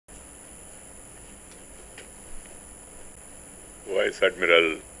Vice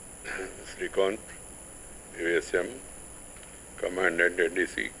Admiral Srikant, ASM, Commandant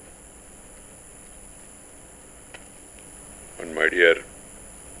NDC, and my dear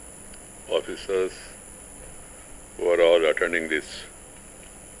officers who are all attending this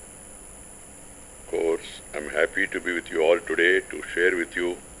course. I'm happy to be with you all today to share with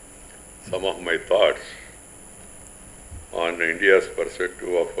you some of my thoughts on India's perspective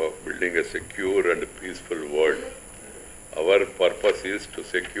of building a secure and peaceful world. Our purpose is to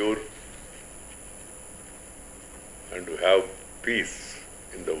secure and to have peace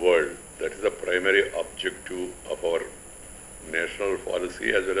in the world. That is the primary objective of our national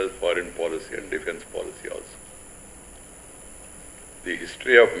policy as well as foreign policy and defense policy also. The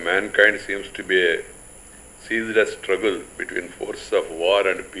history of mankind seems to be a ceaseless struggle between forces of war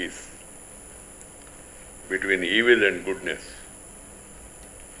and peace, between evil and goodness,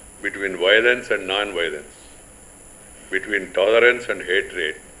 between violence and non-violence, between tolerance and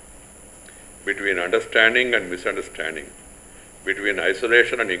hatred, between understanding and misunderstanding, between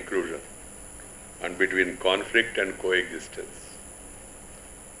isolation and inclusion, and between conflict and coexistence.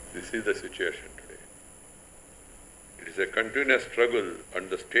 This is the situation today. It is a continuous struggle, and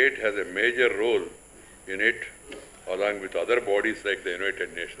the state has a major role in it, along with other bodies like the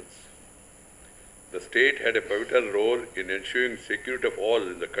United Nations. The state had a pivotal role in ensuring security of all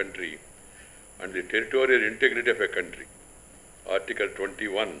in the country and the territorial integrity of a country. Article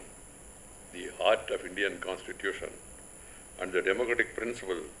 21, the heart of Indian Constitution, and the democratic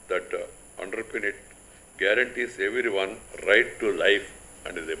principle that underpin it guarantees everyone right to life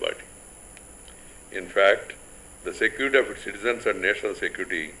and liberty. In fact, the security of its citizens and national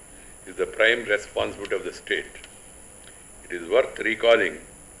security is the prime responsibility of the state. It is worth recalling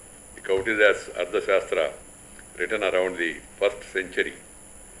the Kautilya's Ardhashastra, written around the 1st century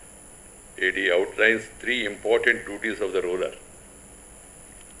AD, outlines three important duties of the ruler.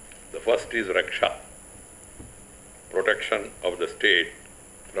 The first is Raksha, protection of the state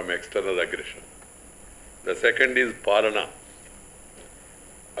from external aggression. The second is Palana,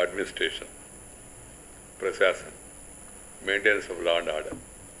 administration, Prasasan, maintenance of law and order.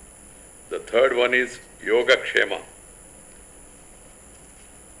 The third one is Yoga Kshema,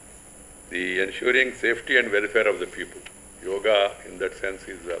 the ensuring safety and welfare of the people. Yoga, in that sense,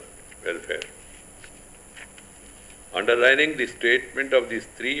 is welfare. Underlining the statement of these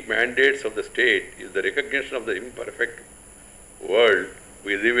three mandates of the state is the recognition of the imperfect world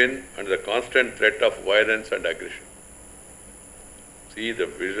we live in and the constant threat of violence and aggression. See the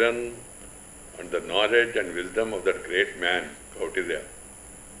vision and the knowledge and wisdom of that great man, Kautilya,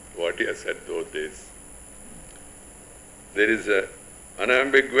 what he has said those days. There is an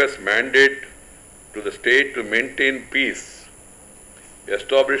unambiguous mandate to the state to maintain peace,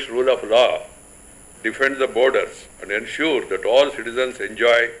 establish rule of law, defend the borders, and ensure that all citizens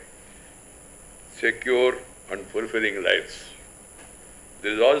enjoy secure and fulfilling lives.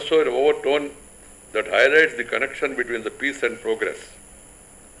 There is also an overtone that highlights the connection between the peace and progress.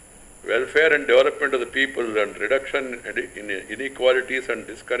 Welfare and development of the people and reduction in inequalities and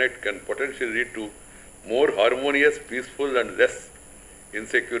disconnect can potentially lead to more harmonious, peaceful, and less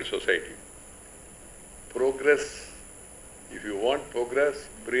insecure society. Progress, if you want progress,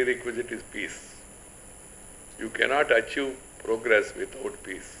 prerequisite is peace. You cannot achieve progress without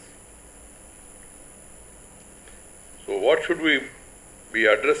peace. So what should we be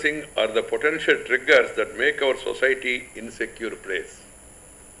addressing are the potential triggers that make our society insecure place.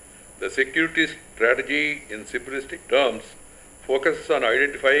 The security strategy in simplistic terms focuses on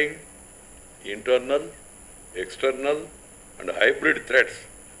identifying internal, external, and hybrid threats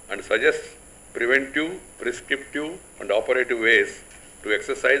and suggests preventive, prescriptive, and operative ways to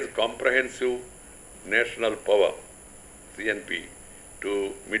exercise comprehensive national power, CNP,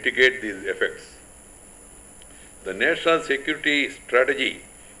 to mitigate these effects. The national security strategy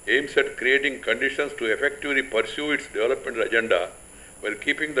aims at creating conditions to effectively pursue its development agenda while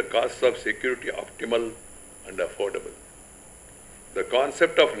keeping the costs of security optimal and affordable. The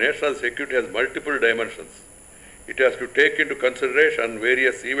concept of national security has multiple dimensions. It has to take into consideration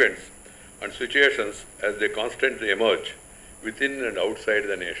various events and situations as they constantly emerge within and outside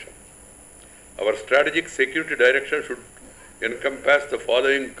the nation. Our strategic security direction should encompass the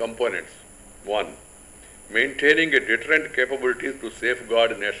following components. 1. Maintaining a deterrent capability to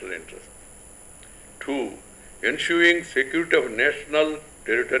safeguard national interests. 2. Ensuring security of national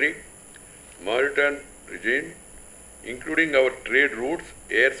territory, maritime regime, including our trade routes,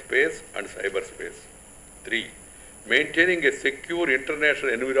 airspace, and cyberspace. 3. Maintaining a secure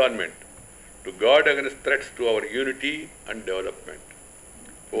international environment to guard against threats to our unity and development.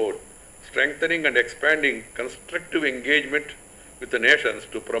 4. Strengthening and expanding constructive engagement with the nations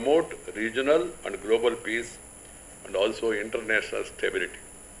to promote regional and global peace and also international stability.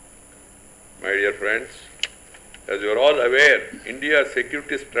 My dear friends, as you are all aware, India's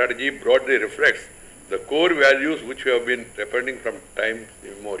security strategy broadly reflects the core values which we have been representing from time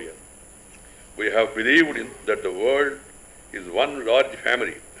immemorial. We have believed that the world is one large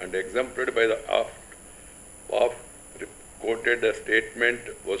family and exemplified by the oft-quoted statement,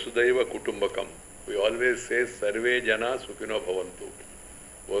 Vasudhaiva Kutumbakam. We always say, Sarve Jana Sukhino Bhavantu.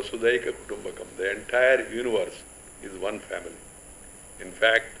 Vasudhaiva Kutumbakam. The entire universe is one family. In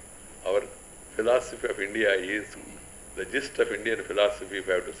fact, our philosophy of India is, the gist of Indian philosophy, if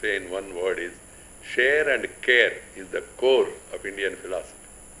I have to say in one word, is share and care is the core of Indian philosophy.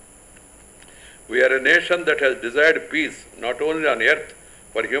 We are a nation that has desired peace not only on earth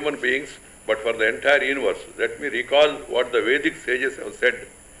for human beings but for the entire universe. Let me recall what the Vedic sages have said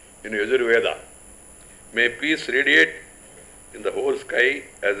in Yajurveda. May peace radiate in the whole sky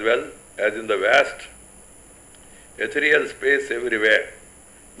as well as in the vast ethereal space everywhere.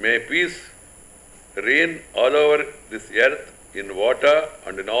 May peace reign all over this earth in water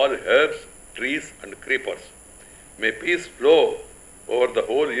and in all herbs, trees and creepers. May peace flow over the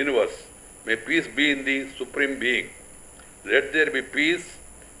whole universe. May peace be in the Supreme Being. Let there be peace,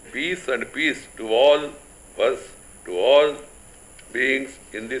 peace and peace to all of us, to all beings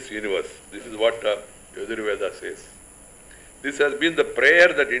in this universe. This is what Yajurveda says. This has been the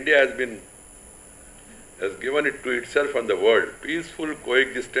prayer that India has given it to itself and the world. Peaceful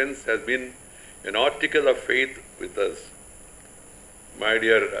coexistence has been an article of faith with us. My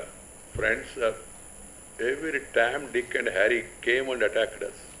dear friends, every time Dick and Harry came and attacked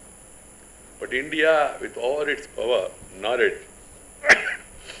us. But India, with all its power, knowledge,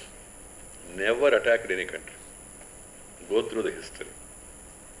 never attacked any country. Go through the history.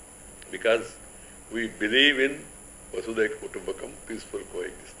 Because we believe in Vasudhaiva Kutumbakam, peaceful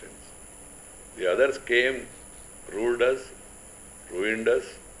coexistence. The others came, ruled us, ruined us,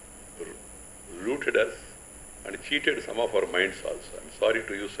 looted us, and cheated some of our minds also. I'm sorry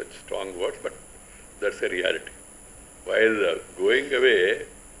to use such strong words, but that's a reality. While going away,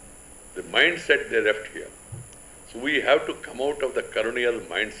 the mindset they left here. So we have to come out of the colonial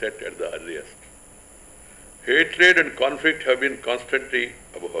mindset at the earliest. Hatred and conflict have been constantly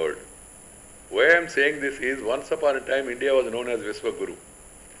abhorred. Why I am saying this is, once upon a time India was known as Viswaguru.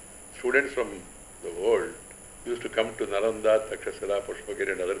 Students from the world used to come to Nalanda, Takshashila,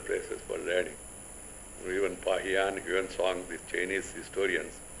 Pushpagiri and other places for learning. Even Pahian, Yuan Song, these Chinese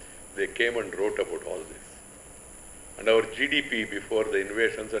historians, they came and wrote about all this. And our GDP before the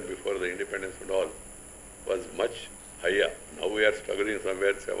invasions and before the independence and all was much higher. Now we are struggling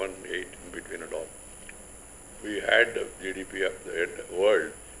somewhere 7, 8 in between and all. We had GDP of the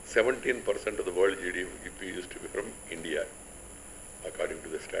world, 17% of the world GDP used to be from India, according to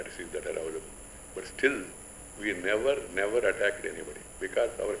the statistics that are available. But still, we never attacked anybody because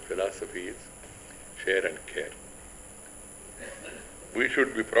our philosophy is share and care. We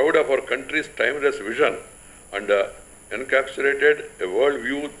should be proud of our country's timeless vision and encapsulated a world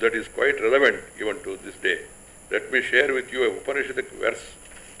view that is quite relevant even to this day. Let me share with you a Upanishadic verse.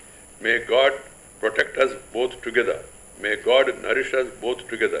 May God protect us both together. May God nourish us both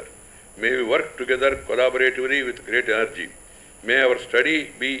together. May we work together collaboratively with great energy. May our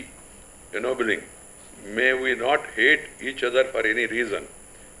study be ennobling. May we not hate each other for any reason.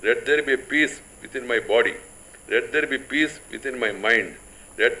 Let there be peace within my body. Let there be peace within my mind.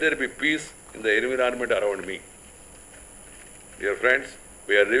 Let there be peace in the environment around me. Dear friends,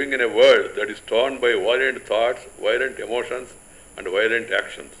 we are living in a world that is torn by violent thoughts, violent emotions, and violent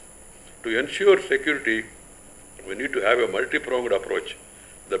actions. To ensure security, we need to have a multi-pronged approach.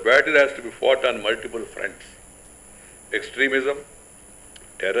 The battle has to be fought on multiple fronts. Extremism,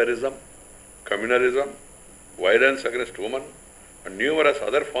 terrorism, communalism, violence against women, and numerous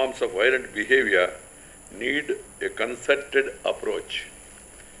other forms of violent behavior need a concerted approach.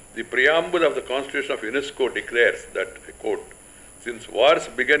 The preamble of the Constitution of UNESCO declares that, I quote, since wars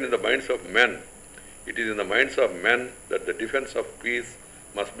begin in the minds of men, it is in the minds of men that the defense of peace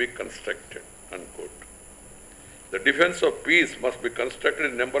must be constructed, unquote. The defense of peace must be constructed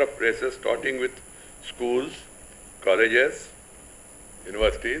in a number of places, starting with schools, colleges,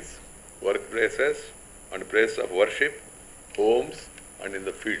 universities, workplaces, and places of worship, homes, and in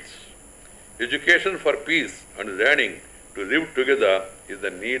the fields. Education for peace and learning to live together is the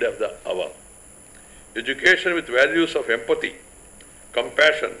need of the hour. Education with values of empathy,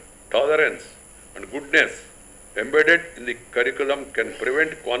 compassion, tolerance, and goodness embedded in the curriculum can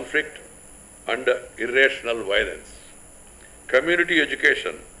prevent conflict and irrational violence. Community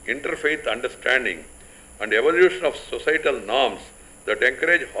education, interfaith understanding, and evolution of societal norms that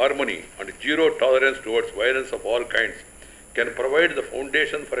encourage harmony and zero tolerance towards violence of all kinds can provide the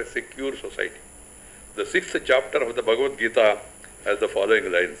foundation for a secure society. The 6th chapter of the Bhagavad Gita has the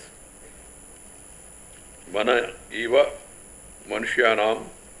following lines. Mana eva manushyanam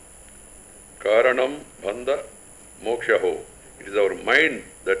karanam bandha mokshaho. It is our mind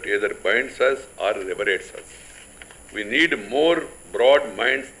that either binds us or liberates us. We need more broad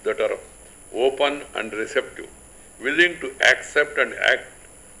minds that are open and receptive, willing to accept and act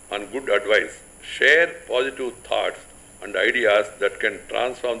on good advice, share positive thoughts and ideas that can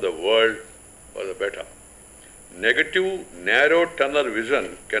transform the world for the better. Negative, narrow tunnel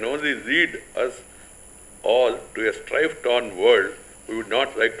vision can only lead us all to a strife-torn world we would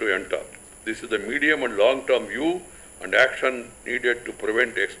not like to enter. This is the medium and long-term view and action needed to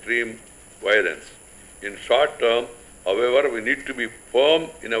prevent extreme violence. In short term, however, we need to be firm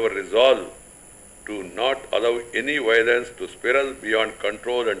in our resolve to not allow any violence to spiral beyond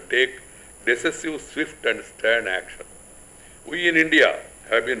control and take decisive, swift and stern action. We in India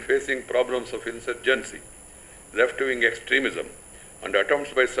have been facing problems of insurgency, left-wing extremism, and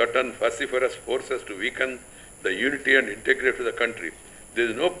attempts by certain vociferous forces to weaken the unity and integrity of the country. There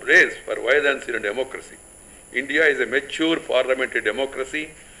is no place for violence in a democracy. India is a mature parliamentary democracy,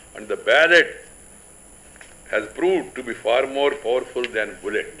 and the ballot has proved to be far more powerful than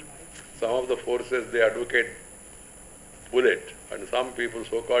bullet. Some of the forces, they advocate bullet, and some people,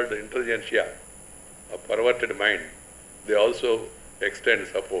 so-called the intelligentsia, a perverted mind, they also extend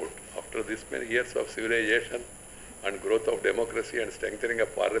support. After this many years of civilization and growth of democracy and strengthening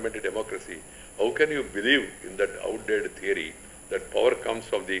of parliamentary democracy, how can you believe in that outdated theory that power comes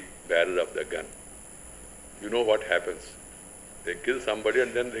from the barrel of the gun? You know what happens. They kill somebody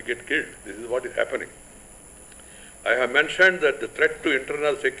and then they get killed. This is what is happening. I have mentioned that the threat to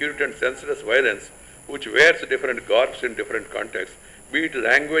internal security and senseless violence, which wears different garbs in different contexts, be it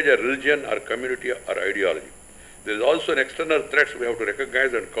language or religion or community or ideology. There is also an external threat we have to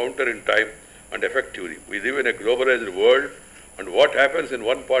recognize and counter in time and effectively. We live in a globalized world, and what happens in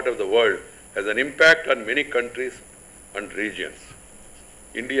one part of the world has an impact on many countries and regions.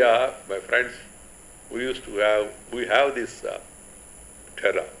 India, my friends, we have this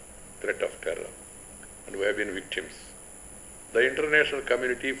terror, threat of terror, and we have been victims. The international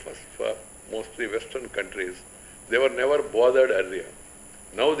community, for mostly Western countries, they were never bothered earlier.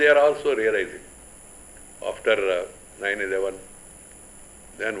 Now they are also realizing, after 9/11,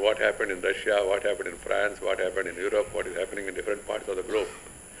 then what happened in Russia, what happened in France, what happened in Europe, what is happening in different parts of the globe.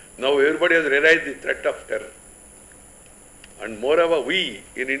 Now everybody has realized the threat of terror. And moreover, we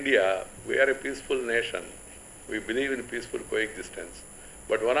in India, we are a peaceful nation. We believe in peaceful coexistence.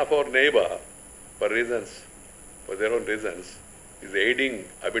 But one of our neighbor, for their own reasons, is aiding,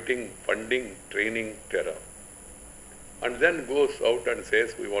 abetting, funding, training terror. And then goes out and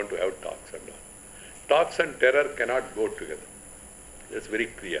says, we want to have talks and all. Talks and terror cannot go together. It's very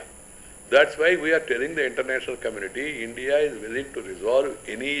clear. That's why we are telling the international community, India is willing to resolve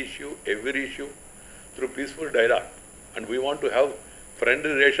any issue, every issue, through peaceful dialogue. And we want to have friendly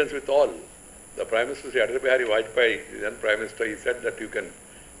relations with all. The Prime Minister, Sri Atal Bihari Vajpayee, the then Prime Minister, he said that you can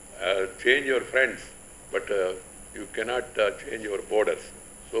change your friends, but you cannot change your borders.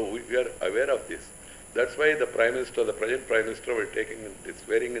 So we are aware of this. That's why the Prime Minister, the present Prime Minister, was taking this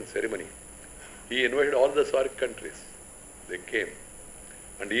swearing-in ceremony. He invited all the SAARC countries. They came.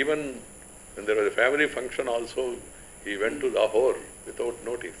 And even when there was a family function also, he went to Lahore without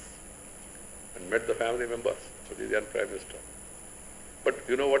notice and met the family members of the then Prime Minister. But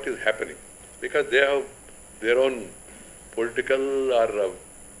you know what is happening? Because they have their own political or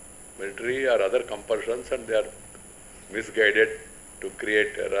military or other compulsions, and they are misguided to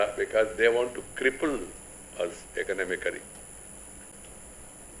create terror because they want to cripple us economically.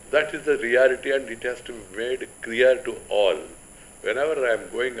 That is the reality, and it has to be made clear to all. Whenever I am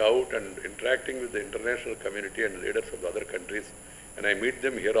going out and interacting with the international community and leaders of other countries, and I meet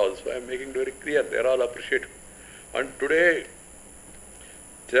them here also, I am making it very clear. They are all appreciative. And today,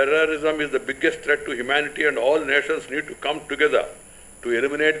 terrorism is the biggest threat to humanity, and all nations need to come together to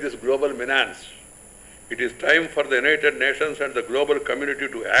eliminate this global menace. It is time for the United Nations and the global community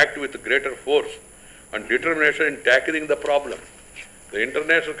to act with greater force and determination in tackling the problem. The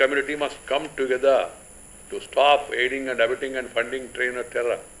international community must come together to stop aiding and abetting and funding train of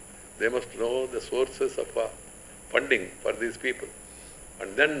terror. They must know the sources of funding for these people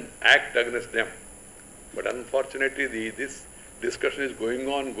and then act against them. But unfortunately, this discussion is going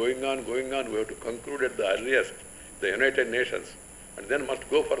on. We have to conclude at the earliest, the United Nations, and then must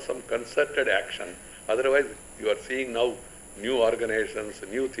go for some concerted action. Otherwise, you are seeing now new organizations,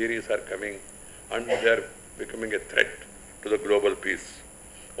 new theories are coming, and they are becoming a threat to the global peace.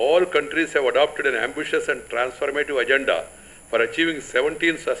 All countries have adopted an ambitious and transformative agenda for achieving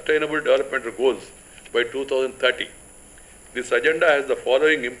 17 Sustainable Development Goals by 2030. This agenda has the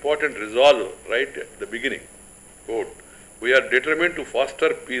following important resolve right at the beginning. Quote, we are determined to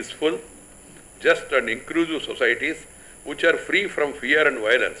foster peaceful, just and inclusive societies which are free from fear and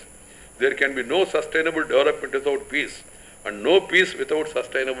violence. There can be no sustainable development without peace and no peace without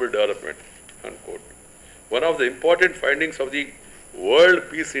sustainable development. Unquote. One of the important findings of the World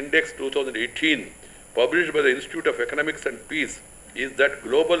Peace Index 2018, published by the Institute of Economics and Peace, is that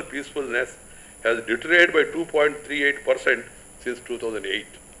global peacefulness has deteriorated by 2.38% since 2008.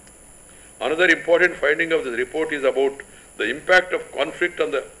 Another important finding of this report is about the impact of conflict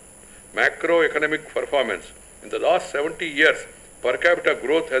on the macroeconomic performance. In the last 70 years, per capita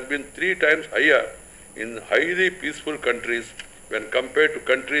growth has been 3 times higher in highly peaceful countries when compared to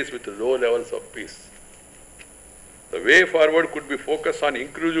countries with low levels of peace. The way forward could be focused on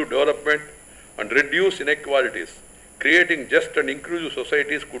inclusive development and reduce inequalities. Creating just and inclusive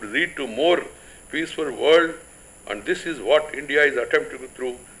societies could lead to more peaceful world, and this is what India is attempting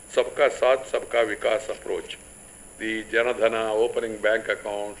through Sabka Saath, Sabka Vikas approach. The Janadhana, opening bank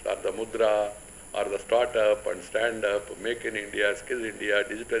accounts, or the Mudra, or the startup and stand up, Make in India, Skill India,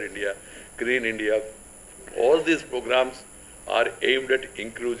 Digital India, Green India, all these programs are aimed at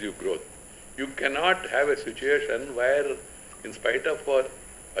inclusive growth. You cannot have a situation where, in spite of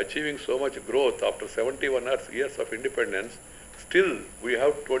achieving so much growth after 71 years of independence, still we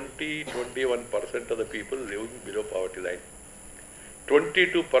have 21% of the people living below poverty line.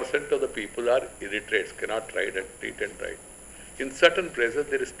 22% of the people are illiterates, cannot read and write. In certain places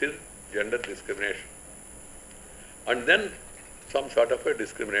there is still gender discrimination. And then some sort of a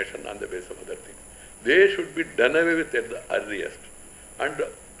discrimination on the basis of other things. They should be done away with at the earliest. And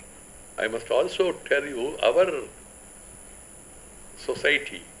I must also tell you, our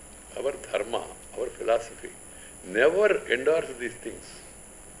society, our dharma, our philosophy never endorsed these things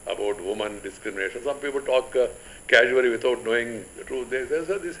about woman discrimination. Some people talk casually without knowing the truth.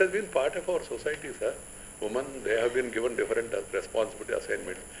 This has been part of our society, sir. Women, they have been given different responsibility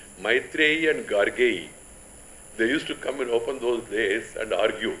assignments. Maitreyi and Gargeyi, they used to come and open those days and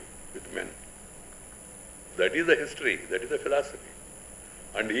argue with men. That is the history, that is the philosophy.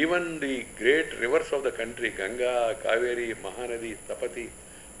 And even the great rivers of the country, Ganga, Kaveri, Mahanadi, Tapati,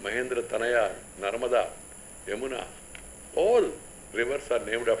 Mahendra Tanaya, Narmada, Yamuna, all rivers are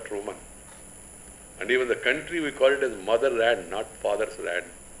named after women. And even the country, we call it as motherland, not father's land,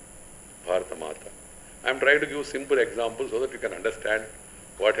 Bharata Mata. I am trying to give simple examples so that you can understand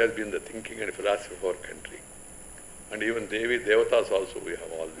what has been the thinking and philosophy of our country. And even Devi, Devatas also, we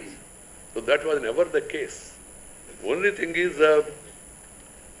have all this. So that was never the case. Only thing is,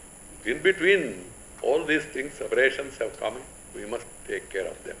 in between all these things, aberrations have come, we must take care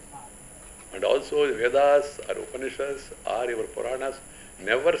of them. And also the Vedas or Upanishads or your Puranas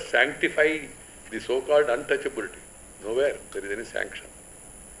never sanctify the so-called untouchability. Nowhere there is any sanction.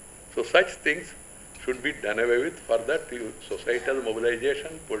 So such things should be done away with. For that, societal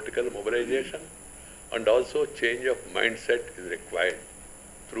mobilization, political mobilization, and also change of mindset is required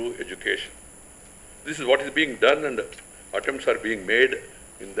through education. This is what is being done, and attempts are being made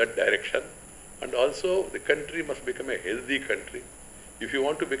in that direction. And also the country must become a healthy country. If you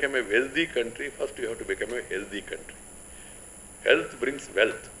want to become a wealthy country, first you have to become a healthy country. Health brings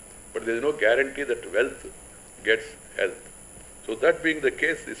wealth, but there is no guarantee that wealth gets health. So that being the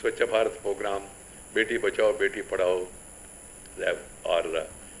case, the Swachh Bharat program, Beti Bachao, Beti Padhao, or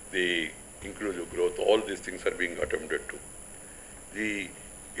the inclusive growth, all these things are being attempted to.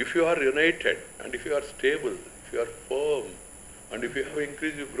 If you are united, and if you are stable, if you are firm, and if you have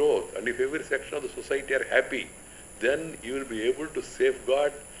inclusive growth, and if every section of the society are happy, then you will be able to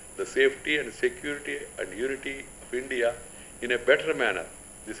safeguard the safety and security and unity of India in a better manner.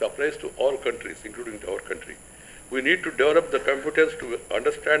 This applies to all countries, including to our country. We need to develop the competence to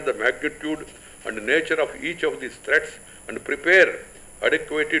understand the magnitude and nature of each of these threats and prepare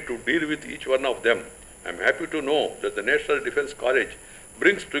adequately to deal with each one of them. I am happy to know that the National Defence College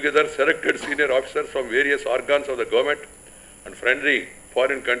brings together selected senior officers from various organs of the government and friendly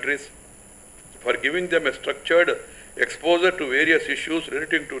foreign countries for giving them a structured exposure to various issues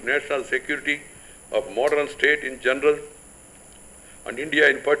relating to national security of modern state in general and India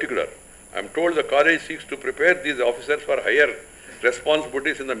in particular. I am told the college seeks to prepare these officers for higher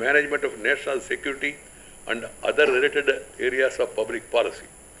responsibilities in the management of national security and other related areas of public policy.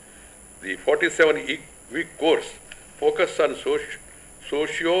 The 47-week course focuses on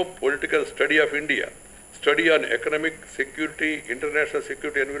socio-political study of India, study on economic security, international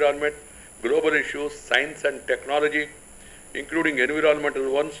security environment, global issues, science and technology, including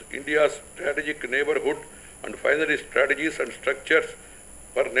environmental ones, India's strategic neighborhood, and finally strategies and structures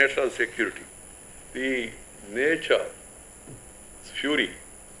for national security. The nature fury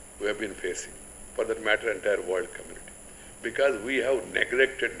we have been facing, for that matter entire world community, because we have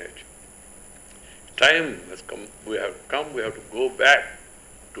neglected nature. Time has come, we have to go back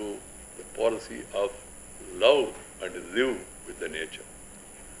to the policy of love and live with the nature.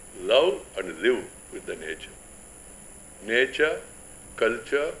 Love and live with the nature. Nature,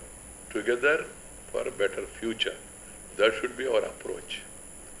 culture, together for a better future. That should be our approach.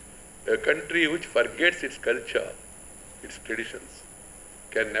 A country which forgets its culture, its traditions,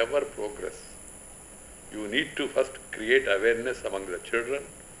 can never progress. You need to first create awareness among the children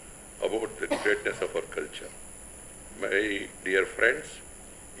about the greatness of our culture. My dear friends,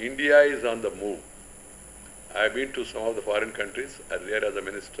 India is on the move. I have been to some of the foreign countries, earlier as a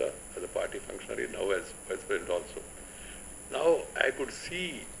minister, as a party functionary, now as vice president also. Now I could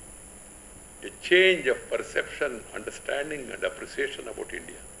see a change of perception, understanding and appreciation about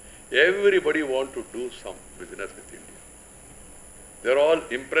India. Everybody wants to do some business with India. They are all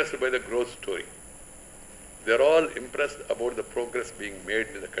impressed by the growth story. They are all impressed about the progress being made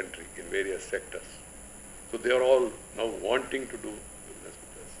in the country in various sectors. So they are all now wanting to do business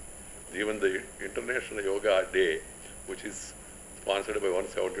with us. Even the International Yoga Day, which is sponsored by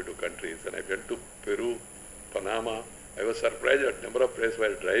 172 countries, and I went to Peru, Panama. I was surprised at the number of places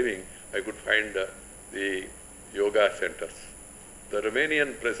while driving I could find the yoga centers. The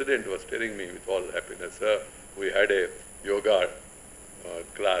Romanian president was telling me with all happiness, sir, we had a yoga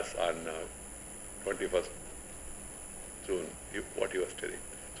class on 21st June, what he was telling.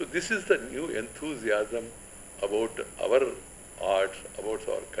 So this is the new enthusiasm about our arts, about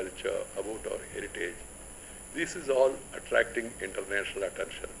our culture, about our heritage. This is all attracting international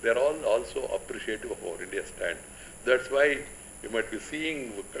attention. They are all also appreciative of our India stand. That's why you might be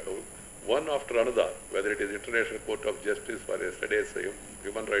seeing one after another, whether it is International Court of Justice for yesterday's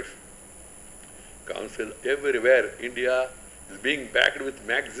Human Rights Council, everywhere India is being backed with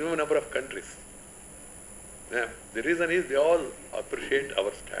maximum number of countries. Yeah. The reason is they all appreciate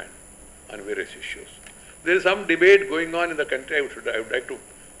our stand on various issues. There is some debate going on in the country. I would like to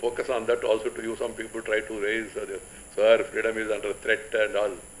focus on that also to you. Some people try to raise, sir, freedom is under threat and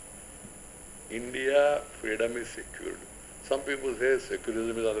all. India, freedom is secured. Some people say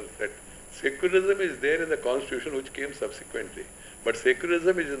secularism is under threat. Secularism is there in the constitution which came subsequently. But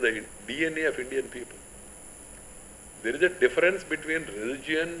secularism is in the DNA of Indian people. There is a difference between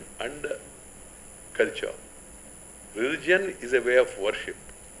religion and culture. Religion is a way of worship.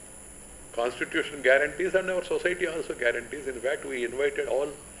 Constitution guarantees and our society also guarantees. In fact, we invited all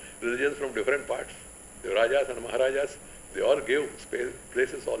religions from different parts. The Rajas and Maharajas, they all gave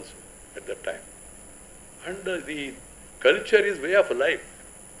places also at that time. And the culture is way of life.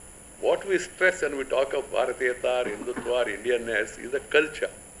 What we stress when we talk of Bharatiyata, Hindutva, Indianness is the culture.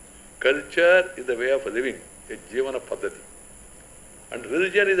 Culture is the way of living, a Jivana Paddhati. And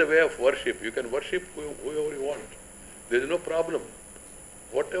religion is a way of worship. You can worship whoever you want. There is no problem.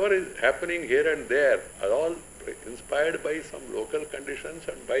 Whatever is happening here and there are all inspired by some local conditions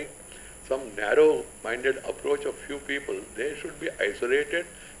and by some narrow-minded approach of few people. They should be isolated,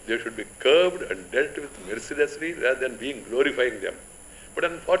 they should be curbed and dealt with mercilessly rather than being glorifying them. But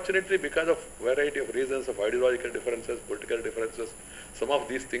unfortunately, because of variety of reasons of ideological differences, political differences, some of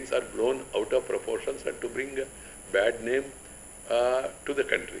these things are blown out of proportions and to bring a bad name to the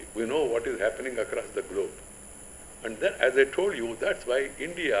country. We know what is happening across the globe. And then, as I told you, that's why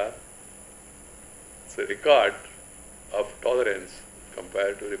India is a record of tolerance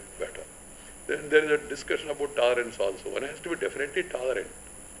comparatively better. Then there is a discussion about tolerance also. One has to be definitely tolerant.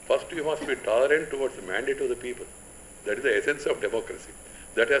 First, you must be tolerant towards the mandate of the people. That is the essence of democracy.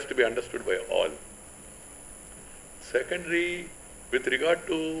 That has to be understood by all. Secondly, with regard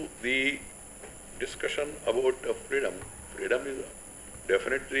to the discussion about freedom, freedom is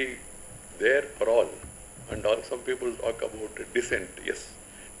definitely there for all. And all some people talk about dissent. Yes,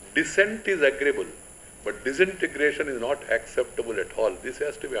 dissent is agreeable, but disintegration is not acceptable at all. This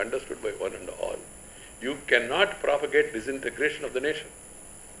has to be understood by one and all. You cannot propagate disintegration of the nation.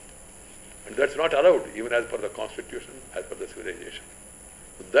 And that's not allowed, even as per the constitution, as per the civilization.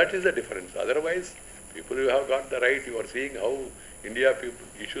 So that is the difference. Otherwise, people who have got the right, you are seeing how India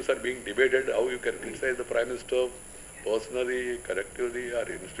issues are being debated, how you can criticize the Prime Minister personally, collectively or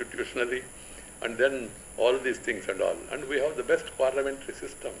institutionally, and then all these things and all. And we have the best parliamentary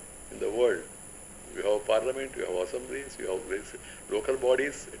system in the world. You have parliament, you have assemblies, you have local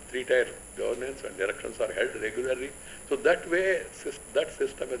bodies, three-tier governance, and elections are held regularly. So that way, that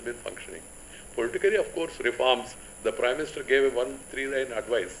system has been functioning. Politically, of course, reforms. The Prime Minister gave a 3-line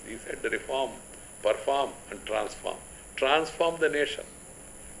advice. He said, reform, perform, and transform. Transform the nation.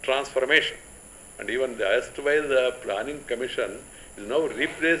 Transformation. And even the erstwhile Planning Commission is now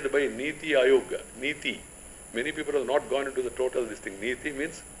replaced by Niti Ayog. Niti. Many people have not gone into the total this thing. Niti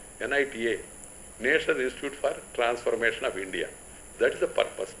means NITA. National Institute for Transformation of India. That is the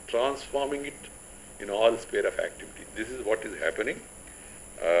purpose. Transforming it in all sphere of activity. This is what is happening.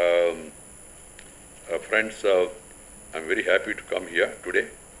 Friends, I'm very happy to come here today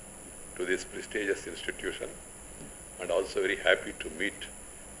to this prestigious institution, and also very happy to meet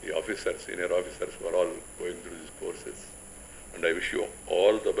the officers, senior officers who are all going through these courses. And I wish you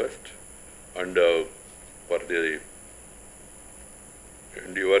all the best, and for the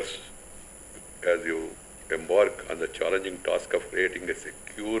endeavors as you embark on the challenging task of creating a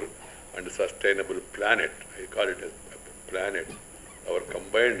secure and sustainable planet. I call it a planet. Our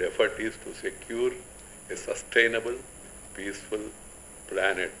combined effort is to secure a sustainable, peaceful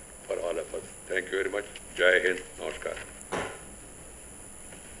planet for all of us. Thank you very much. Jai Hind. Namaskar.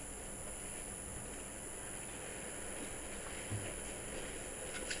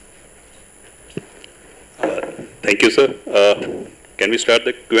 Thank you, sir. Can we start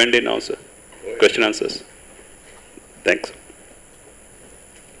the Q&A now, sir? Question answers. Thanks.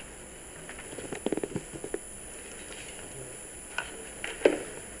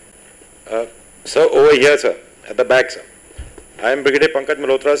 Sir, over here, sir, at the back, sir. I am Brigadier Pankaj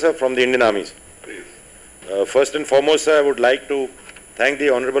Malhotra, sir, from the Indian Army. First and foremost, sir, I would like to thank the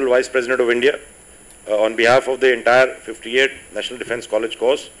Honorable Vice President of India on behalf of the entire 58 National Defence College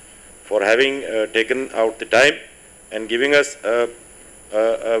course for having taken out the time and giving us a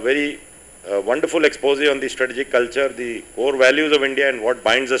very wonderful expose on the strategic culture, the core values of India and what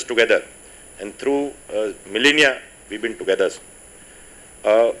binds us together. And through millennia, we've been together.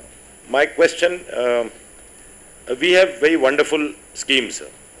 My question, we have very wonderful schemes.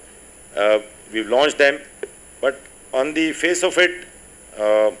 We've launched them, but on the face of it,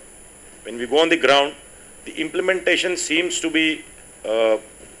 when we go on the ground, the implementation seems to be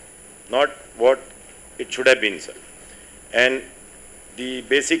not what it should have been, sir. And the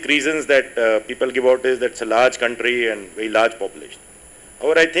basic reasons that people give out is that it's a large country and very large population.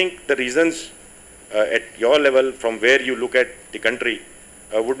 However, I think the reasons at your level, from where you look at the country,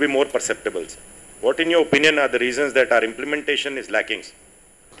 would be more perceptible, sir. What, in your opinion, are the reasons that our implementation is lacking, sir?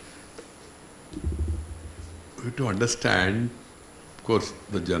 To understand, of course,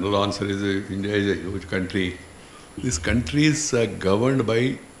 the general answer is India is a huge country. This country is governed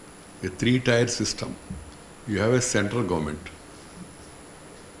by a three-tier system. You have a central government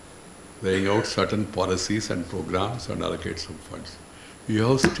laying out certain policies and programs and allocates some funds. You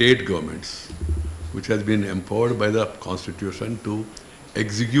have state governments, which has been empowered by the Constitution to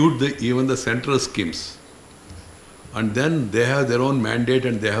execute even the central schemes. And then they have their own mandate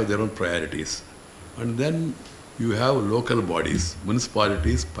and they have their own priorities. And then you have local bodies,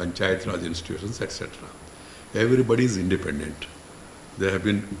 municipalities, panchayat raj institutions, etc. Everybody is independent. They have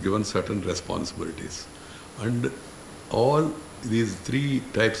been given certain responsibilities. And all these three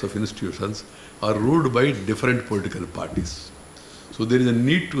types of institutions are ruled by different political parties. So there is a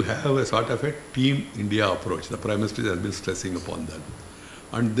need to have a sort of a Team India approach. The Prime Minister has been stressing upon that.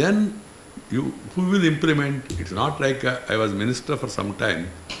 And then who will implement? It's not like I was minister for some time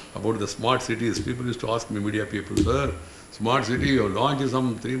about the smart cities. People used to ask me, media people, sir, smart city, you launched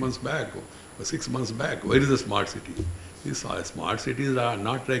some 3 months back or 6 months back. Where is the smart city? These smart cities are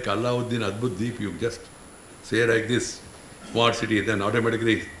not like Alauddin Adbut Deep. You just say like this, smart city, then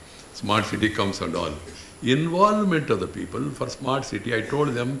automatically smart city comes and all. Involvement of the people for smart city, I told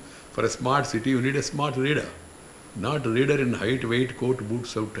them, for a smart city you need a smart leader. Not reader in height, weight, coat,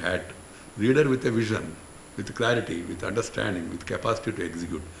 boots, out, hat. Reader with a vision, with clarity, with understanding, with capacity to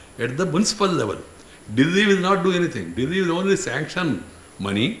execute. At the municipal level, Delhi will not do anything. Delhi will only sanction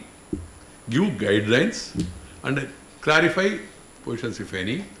money, give guidelines, and clarify positions if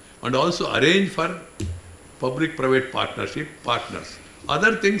any, and also arrange for public-private partnership, partners.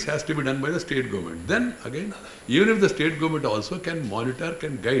 Other things has to be done by the state government. Then again, even if the state government also can monitor,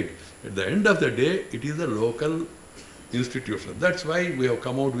 can guide, at the end of the day, it is a local institution. That's why we have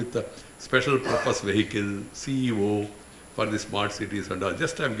come out with the special purpose vehicle, CEO for the smart cities and all.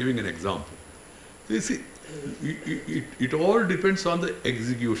 Just I am giving an example. You see, it all depends on the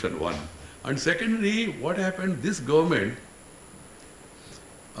execution, one. And secondly, what happened, this government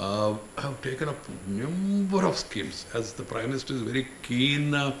have taken up a number of schemes. As the Prime Minister is very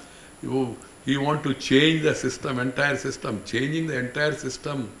keen He want to change the system, entire system. Changing the entire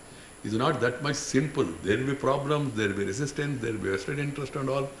system is not that much simple. There will be problems, there will be resistance, there will be vested interest and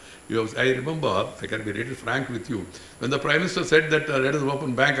all. I remember, I can be really frank with you, when the Prime Minister said that let us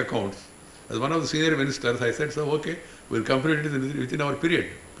open bank accounts, as one of the senior ministers, I said, so okay, we'll complete it within our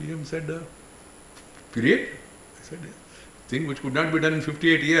period. PM said, period? I said, thing which could not be done in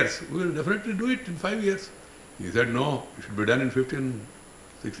 58 years, we will definitely do it in 5 years. He said, no, it should be done in 15,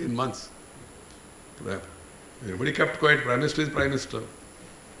 16 months. Everybody kept quiet, Prime Minister is Prime Minister.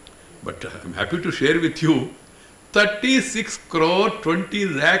 But I'm happy to share with you, 36 crore 20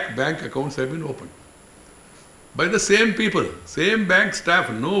 lakh bank accounts have been opened. By the same people, same bank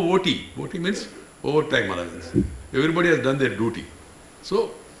staff, no OT. OT means overtime allowance. Everybody has done their duty.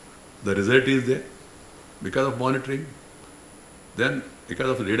 So, the result is there because of monitoring, then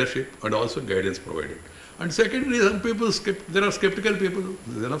because of leadership and also guidance provided. And secondly, some people, there are skeptical people,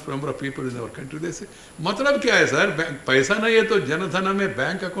 there's enough number of people in our country, they say, मतलब क्या है sir, पैसा नहीं है तो जनधन में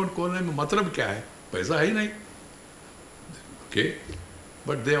bank account खोलने में मतलब क्या है, पैसा है ही नहीं. Okay,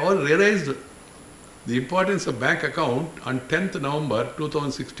 but they all realized the importance of bank account on 10th November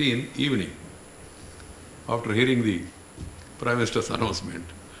 2016 evening, after hearing the Prime Minister's announcement.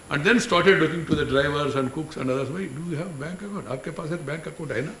 And then started looking to the drivers and cooks and others, why do you have bank account? आपके पास एक bank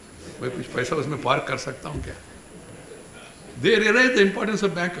account है ना? मैं कुछ पैसा उसमें park कर सकता हूँ क्या? They realized the importance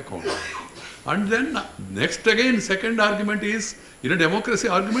of bank account. And then next again, second argument is, in a democracy,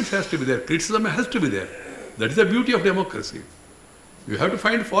 arguments has to be there, criticism has to be there. That is the beauty of democracy. You have to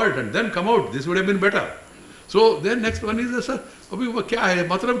find fault and then come out, this would have been better. So then next one is, sir, अभी वो क्या है,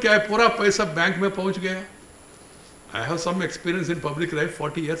 मतलब क्या है, पूरा पैसा bank में पहुँच गया. I have some experience in public life,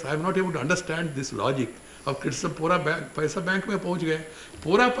 40 years. I am not able to understand this logic of criticism. पूरा पैसा बैंक में पहुंच गया.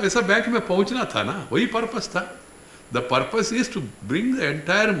 पूरा पैसा बैंक में पहुंचना था ना, वही purpose था. The purpose is to bring the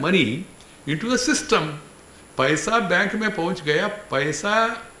entire money into the system. पैसा बैंक में पहुंच गया, पैसा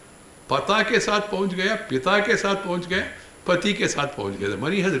पता के साथ पहुंच गया, पिता के साथ पहुंच गया, पति के साथ पहुंच गया. The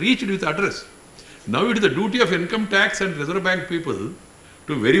money has reached with address. Now it is the duty of income tax and Reserve Bank people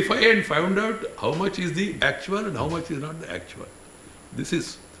to verify and find out how much is the actual and how much is not the actual. This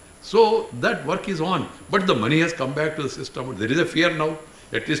is, so that work is on, but the money has come back to the system. There is a fear now,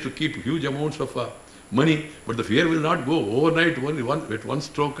 at least to keep huge amounts of money, but the fear will not go overnight only at one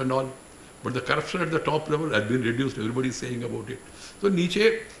stroke and all. But the corruption at the top level has been reduced, everybody is saying about it. So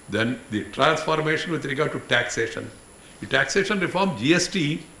Nietzsche, then the transformation with regard to taxation. The taxation reform,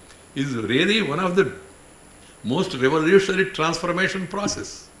 GST, is really one of the most revolutionary transformation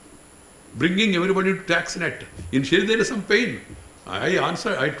process, bringing everybody to tax net. Initially there is some pain.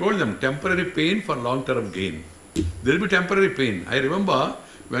 I told them, temporary pain for long-term gain. There will be temporary pain. I remember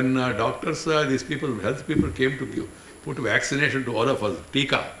when doctors, these people, health people came to put vaccination to all of us,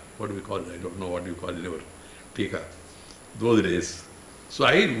 Tika, what do we call it? I don't know what you call it anymore, Tika, those days. So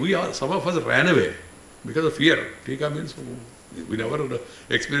some of us ran away because of fear. Tika means we never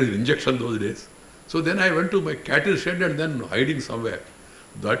experienced injection those days. So then I went to my cattle shed and then hiding somewhere.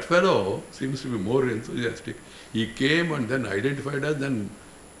 That fellow seems to be more enthusiastic. He came and then identified us, then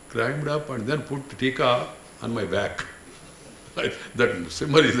climbed up and then put Tika on my back. That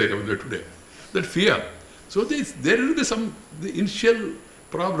symbol is there today. That fear. So there will be the initial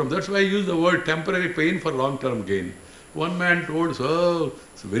problem. That's why I use the word temporary pain for long-term gain. One man told, "Oh,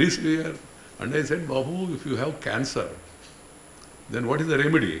 it's very severe." And I said, "Babu, if you have cancer, then what is the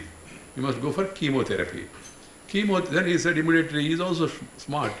remedy? You must go for chemotherapy." Then he said immediately, he is also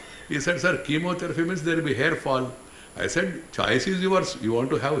smart. He said, "Sir, chemotherapy means there will be hair fall." I said, "Choice is yours. You want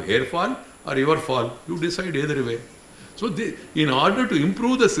to have hair fall or your fall? You decide either way." So in order to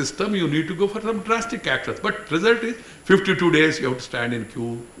improve the system, you need to go for some drastic actions. But result is 52 days you have to stand in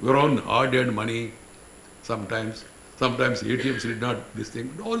queue, your own hard-earned money sometimes. Sometimes ATMs did not, this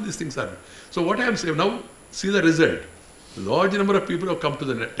thing, all these things are. So what I am saying now, see the result. Large number of people have come to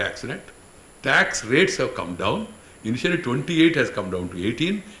the tax net. Tax rates have come down. Initially 28 has come down to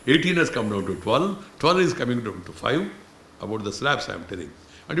 18. 18 has come down to 12. 12 is coming down to 5. About the slabs I am telling.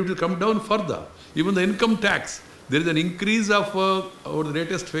 And it will come down further. Even the income tax, there is an increase of, our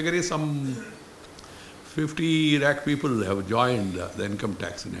latest figure is some 50 lakh people have joined the income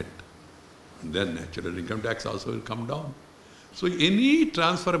tax net. And then natural income tax also will come down. So any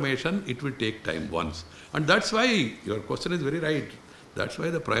transformation, it will take time once. And that's why, your question is very right. That's why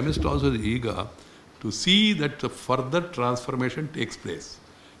the Prime Minister also is eager to see that the further transformation takes place.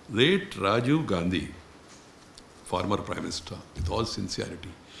 Late Rajiv Gandhi, former Prime Minister, with all sincerity,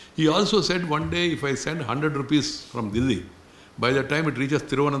 he also said one day, if I send 100 rupees from Delhi, by the time it reaches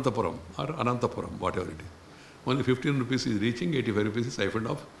Thiruvananthapuram or Anantapuram, whatever it is, only 15 rupees is reaching, 85 rupees is siphoned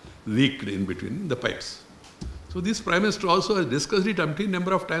off leaked in between the pipes. So this Prime Minister also has discussed it umpteen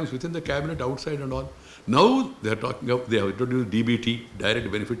number of times within the cabinet, outside and all. Now they are talking of, they have introduced DBT,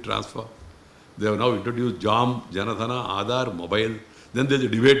 direct benefit transfer. They have now introduced JAM, Janadhana, Aadhaar, mobile. Then there is a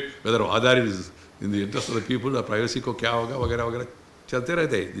debate whether Aadhaar is in the interest of the people or privacy ko kya hoga, vagara, vagara. Chalte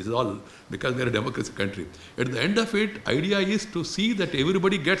rehte hai. This is all because they are a democracy country. At the end of it, idea is to see that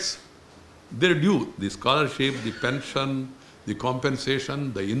everybody gets their due. The scholarship, the pension, the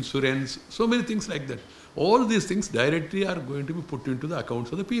compensation, the insurance, so many things like that. All these things directly are going to be put into the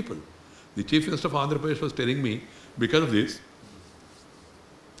accounts of the people. The Chief Minister of Andhra Pradesh was telling me, because of this,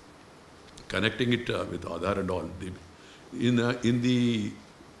 connecting it with Aadhaar and all, in the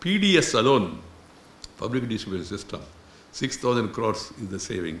PDS alone, public distribution system, 6,000 crores is the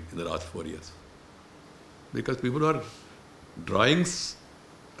saving in the last 4 years. Because people are drawing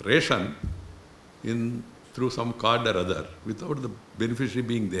ration through some card or other without the beneficiary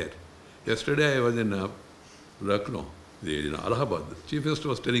being there. Yesterday I was in Lucknow, in Allahabad. The Chief Minister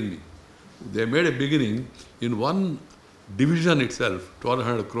was telling me, they made a beginning in one division itself,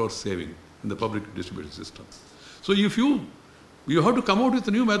 1,200 crores saving in the public distribution system. So if you have to come out with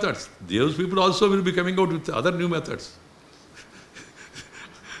new methods. Those people also will be coming out with other new methods.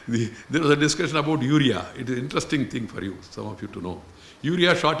 There was a discussion about urea. It is an interesting thing for you, some of you to know.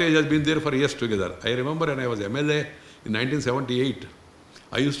 Urea shortage has been there for years together. I remember when I was MLA in 1978,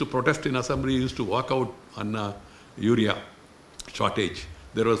 I used to protest in assembly, used to walk out on urea shortage.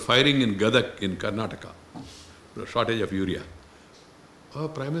 There was firing in Gadak in Karnataka, the shortage of urea.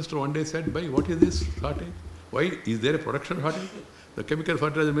 Prime Minister one day said, "Bhai, what is this shortage? Why is there a production shortage?" The chemical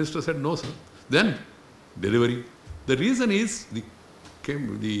fertilizer minister said, "No, sir." Then delivery. The reason is the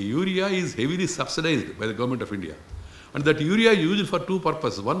urea is heavily subsidized by the government of India. And that urea is used for two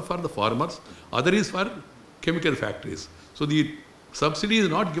purposes. One for the farmers, other is for chemical factories. So the subsidy is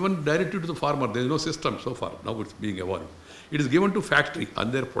not given directly to the farmer. There is no system so far. Now it's being evolved. It is given to factory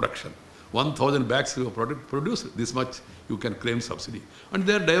on their production. 1,000 bags you produce, this much you can claim subsidy. And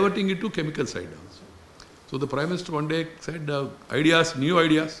they are diverting it to chemical side also. So the Prime Minister one day said, ideas, new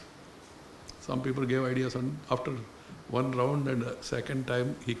ideas. Some people gave ideas, and after one round and second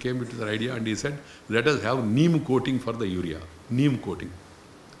time he came with the idea and he said, let us have neem coating for the urea. Neem coating.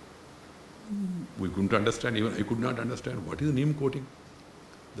 We couldn't understand, even I could not understand what is neem coating.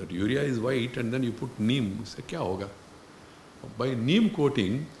 That urea is white and then you put neem. You say, kya hoga? By neem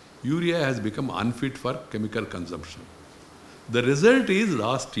coating, urea has become unfit for chemical consumption. The result is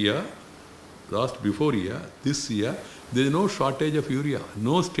before year, this year, there is no shortage of urea.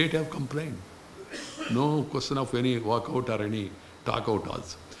 No state have complained. No question of any walkout or any talk out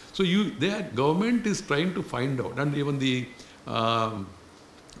also. So government is trying to find out, and even the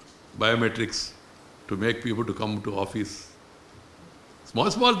biometrics to make people to come to office.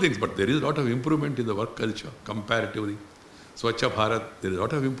 Small things, but there is a lot of improvement in the work culture comparatively. Swachha Bharat, there is a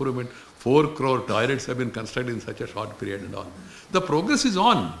lot of improvement. 4 crore toilets have been constructed in such a short period and all. The progress is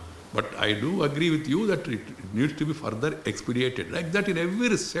on, but I do agree with you that it needs to be further expedited. Like that in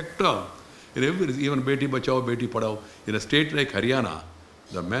every sector, even Beti Bachao, Beti Padhao. In a state like Haryana,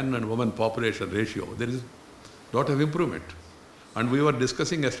 the men and women population ratio, there is a lot of improvement. And we were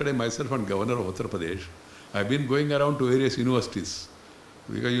discussing yesterday, myself and Governor of Uttar Pradesh. I have been going around to various universities.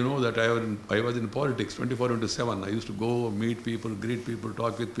 Because you know that I was in politics 24/7. I used to go, meet people, greet people,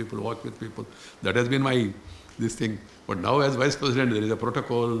 talk with people, walk with people. That has been this thing. But now as Vice President, there is a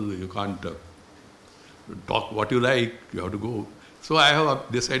protocol. You can't talk what you like. You have to go. So I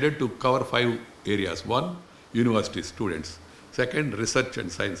have decided to cover 5 areas. 1, university students. 2nd, research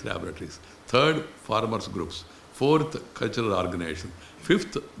and science laboratories. 3rd, farmers groups. 4th, cultural organizations.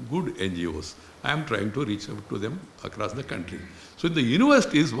 5th, good NGOs. I am trying to reach out to them across the country. So in the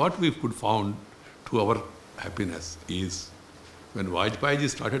universities, what we could found to our happiness is when Vajpayee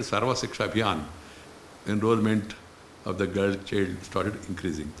started Sarva Shiksha Abhiyan, enrollment of the girl child started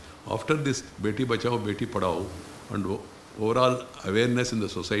increasing. After this Beti Bachao, Beti Padhao and overall awareness in the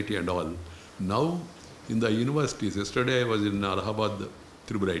society and all, now in the universities, yesterday I was in Allahabad,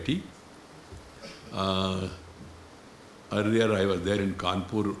 Tribal IT. Earlier I was there in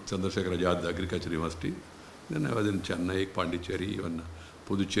Kanpur, Chandrasekhar Azad Agriculture University. Then I was in Chennai, Pondicherry, even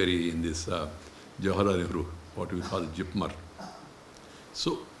Puducherry in this Jawaharlal Nehru, what we call JIPMER.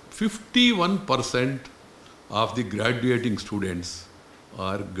 So 51% of the graduating students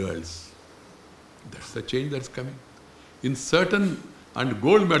are girls. That's the change that's coming. In certain, and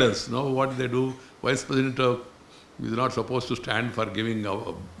gold medals, now what they do, Vice President is not supposed to stand for giving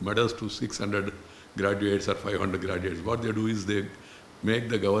medals to 600 graduates or 500 graduates. What they do is they make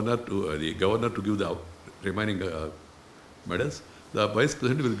the governor to give the remaining medals, the vice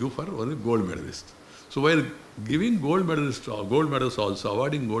president will give for only gold medalist. So while giving gold medals also,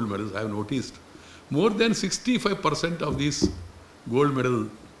 awarding gold medals, I have noticed more than 65% of these gold medal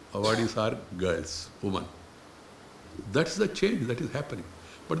awardees are girls, women. That's the change that is happening.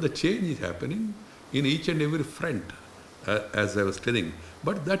 But the change is happening in each and every front, as I was telling.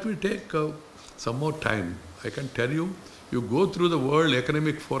 But that will take some more time. I can tell you, you go through the World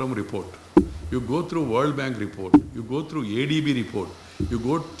Economic Forum report, you go through World Bank report, you go through ADB report, you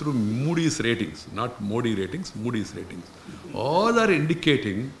go through Moody's ratings, not Modi ratings, Moody's ratings. All are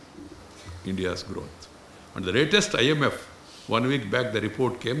indicating India's growth. And the latest IMF, 1 week back the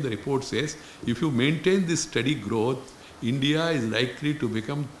report came, the report says, if you maintain this steady growth, India is likely to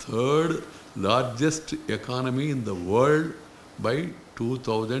become third largest economy in the world by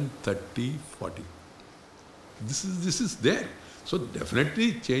 2030-40. This is there. So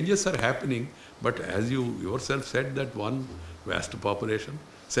definitely changes are happening, but as you yourself said, that one, vast population.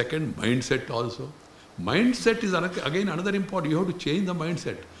 Second, mindset also. Mindset is again another important. You have to change the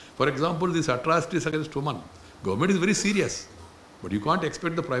mindset. For example, these atrocities against women. Government is very serious. But you can't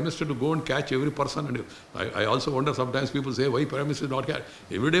expect the Prime Minister to go and catch every person. And I also wonder, sometimes people say, why Prime Minister is not catch?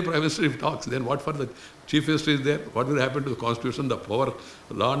 Every day Prime Minister talks, then what for the Chief Minister is there? What will happen to the Constitution? The power,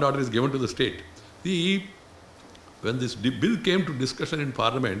 law and order is given to the state. When this bill came to discussion in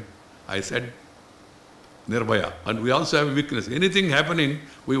Parliament, I said, Nirbhaya. And we also have a weakness. Anything happening,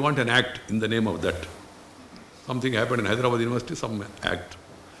 we want an act in the name of that. Something happened in Hyderabad University, some act.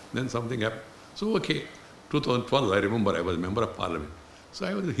 Then something happened. So, okay. 2012, I remember, I was a member of Parliament. So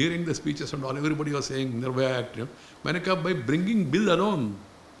I was hearing the speeches and all, everybody was saying Nirbhaya Act. By bringing bill alone,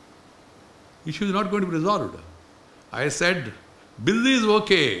 issue is not going to be resolved. I said, bill is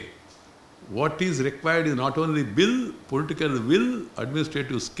okay. What is required is not only bill, political will,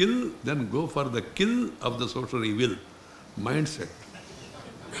 administrative skill, then go for the kill of the social evil. Mindset.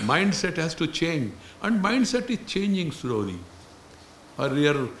 Mindset has to change. And mindset is changing slowly.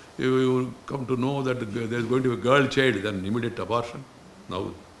 Earlier, you come to know that there is going to be a girl child, then immediate abortion.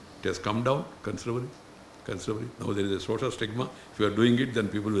 Now it has come down considerably. Now there is a social stigma. If you are doing it, then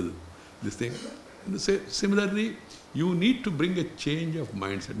people will, this thing. And similarly, you need to bring a change of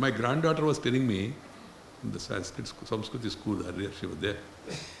mindset. My granddaughter was telling me, in the Samskriti school earlier, she was there.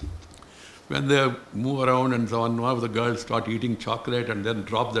 When they move around and so on, one of the girls start eating chocolate and then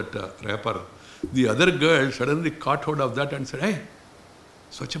drop that wrapper. The other girl suddenly caught hold of that and said, hey,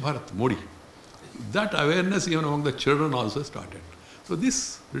 Swachh Bharat, Modi. That awareness even among the children also started. So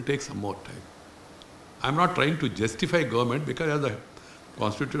this will take some more time. I am not trying to justify government because I have the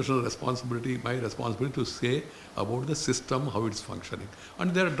constitutional responsibility, my responsibility to say about the system, how it's functioning.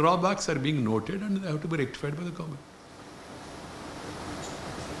 And their drawbacks are being noted and they have to be rectified by the government.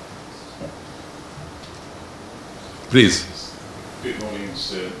 Please. Good morning,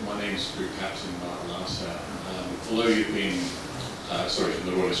 sir. My name is Group Captain Mark Lassa. Although you've been from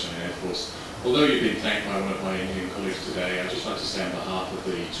the Royal Australian Air Force. Although you've been thanked by one of my Indian colleagues today, I'd just like to say on behalf of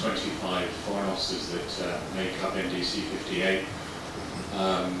the 25 foreign officers that make up NDC 58,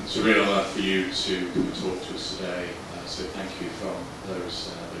 it's a real honour for you to talk to us today. So thank you from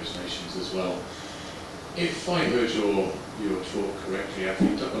those nations as well. If I heard your talk correctly, I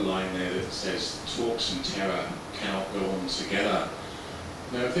picked up a line there that says talks and terror cannot go on together.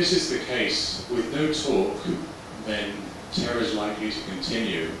 Now, if this is the case, with no talk, then terror is likely to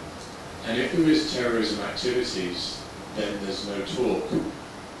continue, and if there is terrorism activities, then there's no talk.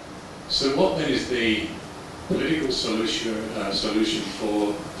 So what then is the political solution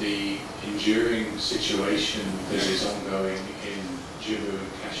for the enduring situation that is ongoing in Jammu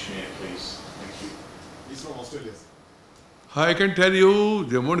and Kashmir, please? Thank you. He's from Australia. I can tell you,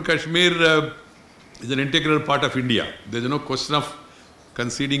 Jammu and Kashmir is an integral part of India. There is no question of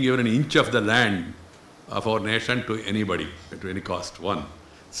conceding even an inch of the land of our nation to anybody, at any cost, one.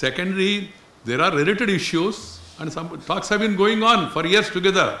 Secondly, there are related issues and some talks have been going on for years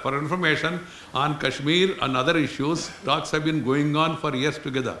together. For information, on Kashmir and other issues, talks have been going on for years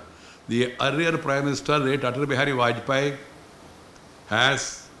together. The earlier Prime Minister, late Atal Bihari Vajpayee,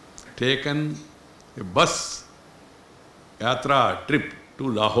 has taken a bus yatra trip to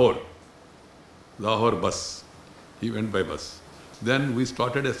Lahore bus. He went by bus. Then we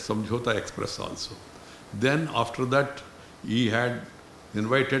started a Samjhota Express also. Then after that, he had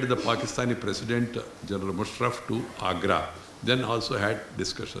invited the Pakistani President, General Musharraf, to Agra. Then also had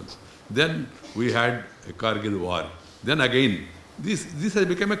discussions. Then we had a Kargil war. Then again, this has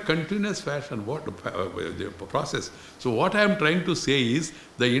become a continuous fashion, the process. So what I am trying to say is,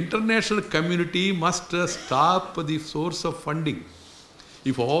 the international community must stop the source of funding.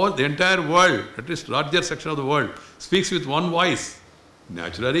 If the entire world, at least larger section of the world, speaks with one voice,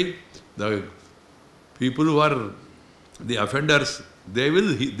 Naturally, the people who are the offenders, they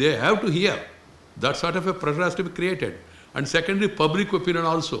have to hear. That sort of a pressure has to be created. And secondly, public opinion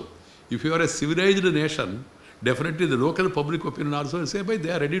also. If you are a civilized nation, definitely the local public opinion also will say,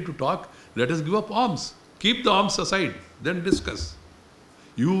 they are ready to talk, let us give up arms. Keep the arms aside, then discuss.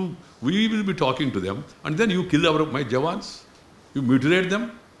 We will be talking to them, and then you kill my Jawans, you mutilate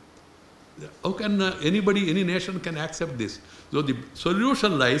them. How can any nation can accept this? So the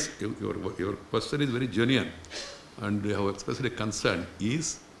solution lies, your question is very genuine, and you have expressed a concern,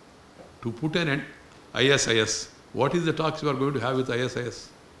 is to put an end, ISIS. What is the talks you are going to have with ISIS?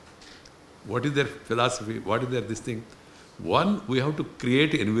 What is their philosophy? What is their this thing? One, we have to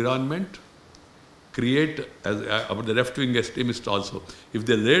create environment, about the left-wing extremists also. If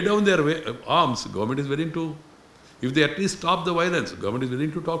they lay down their arms, government is willing to, if they at least stop the violence, government is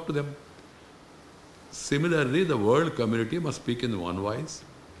willing to talk to them. Similarly, the world community must speak in one voice,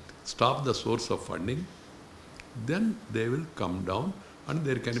 stop the source of funding, then they will come down and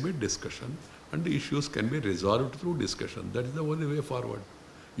there can be discussion and the issues can be resolved through discussion. That is the only way forward.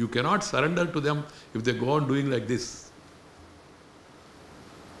 You cannot surrender to them if they go on doing like this.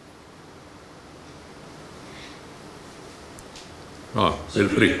 Feel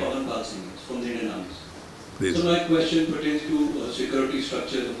free. From the Indian Army. Please. So my question pertains to security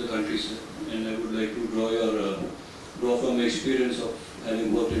structures of the country, sir. And I would like to draw from my experience of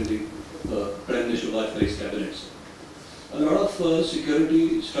having worked in the Prime Minister Vajpayee's cabinet, sir. A lot of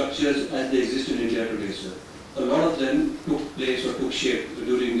security structures as they exist in India today, sir, a lot of them took place or took shape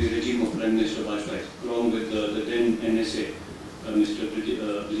during the regime of Prime Minister Vajpayee, along with the then NSA, Mr.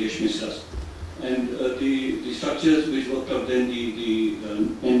 Brijesh Mishra. And the structures which worked out then, the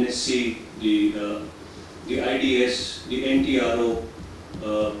NSC, the IDS, the NTRO,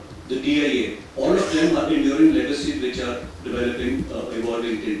 the DIA, all of them are enduring legacies which are developing,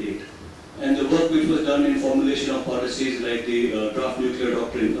 evolving till date. And the work which was done in formulation of policies like the draft nuclear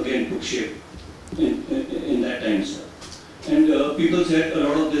doctrine again took shape in that time, sir. And people said a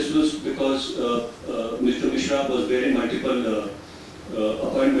lot of this was because Mr. Mishra was bearing multiple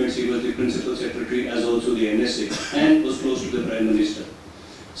appointments. He was the principal secretary as also the NSA and was close to the Prime Minister.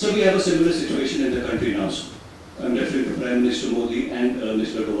 So we have a similar situation in the country now, sir. I'm referring to Prime Minister Modi and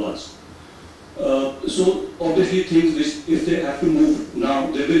Mr. Gowaz. So obviously things which, if they have to move now,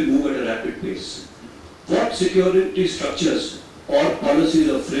 they will move at a rapid pace. What security structures or policies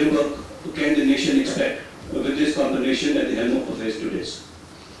or framework can the nation expect with this combination at the helm of affairs today?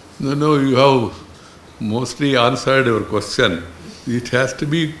 No, you have mostly answered your question. It has to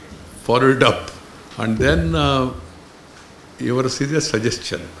be followed up. And then your serious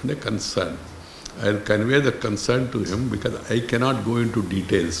suggestion and a concern. I'll convey the concern to him because I cannot go into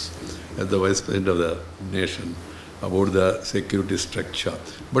details as the Vice President of the nation about the security structure.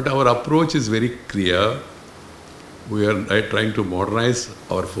 But our approach is very clear. We are trying to modernize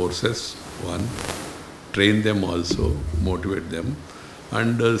our forces, one, train them also, motivate them.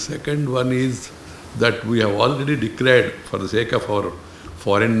 And the second one is that we have already declared, for the sake of our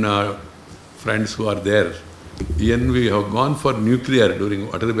foreign friends who are there, even we have gone for nuclear during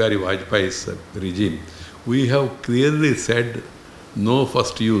Atal Bihari Vajpayee's regime. We have clearly said no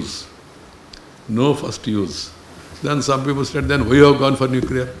first use. No first use. Then some people said, then we have gone for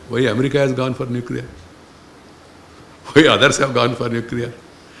nuclear. Why America has gone for nuclear? Why others have gone for nuclear?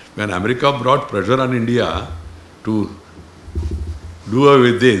 When America brought pressure on India to do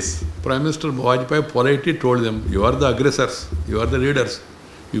away with this, Prime Minister Vajpayee politely told them, you are the aggressors, you are the leaders.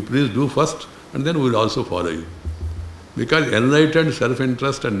 You please do first and then we will also follow you. Because enlightened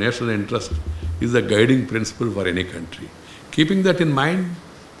self-interest and national interest is the guiding principle for any country. Keeping that in mind,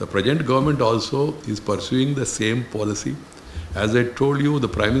 the present government also is pursuing the same policy. As I told you, the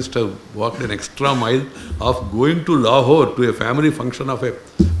Prime Minister walked an extra mile of going to Lahore to a family function of a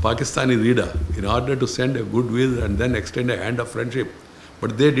Pakistani leader in order to send a goodwill and then extend a hand of friendship.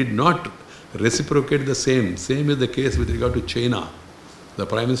 But they did not reciprocate the same. Same is the case with regard to China. The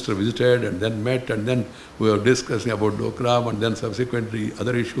Prime Minister visited and then met and then we were discussing about Doklam and then subsequently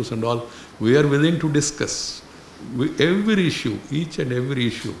other issues and all. We are willing to discuss every issue, each and every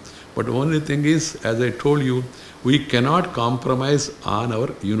issue. But the only thing is, as I told you, we cannot compromise on our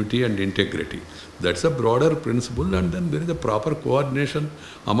unity and integrity. That's a broader principle, and then there is a proper coordination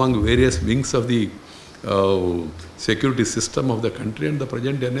among various wings of the security system of the country, and the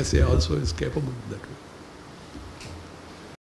present NSA also is capable that way.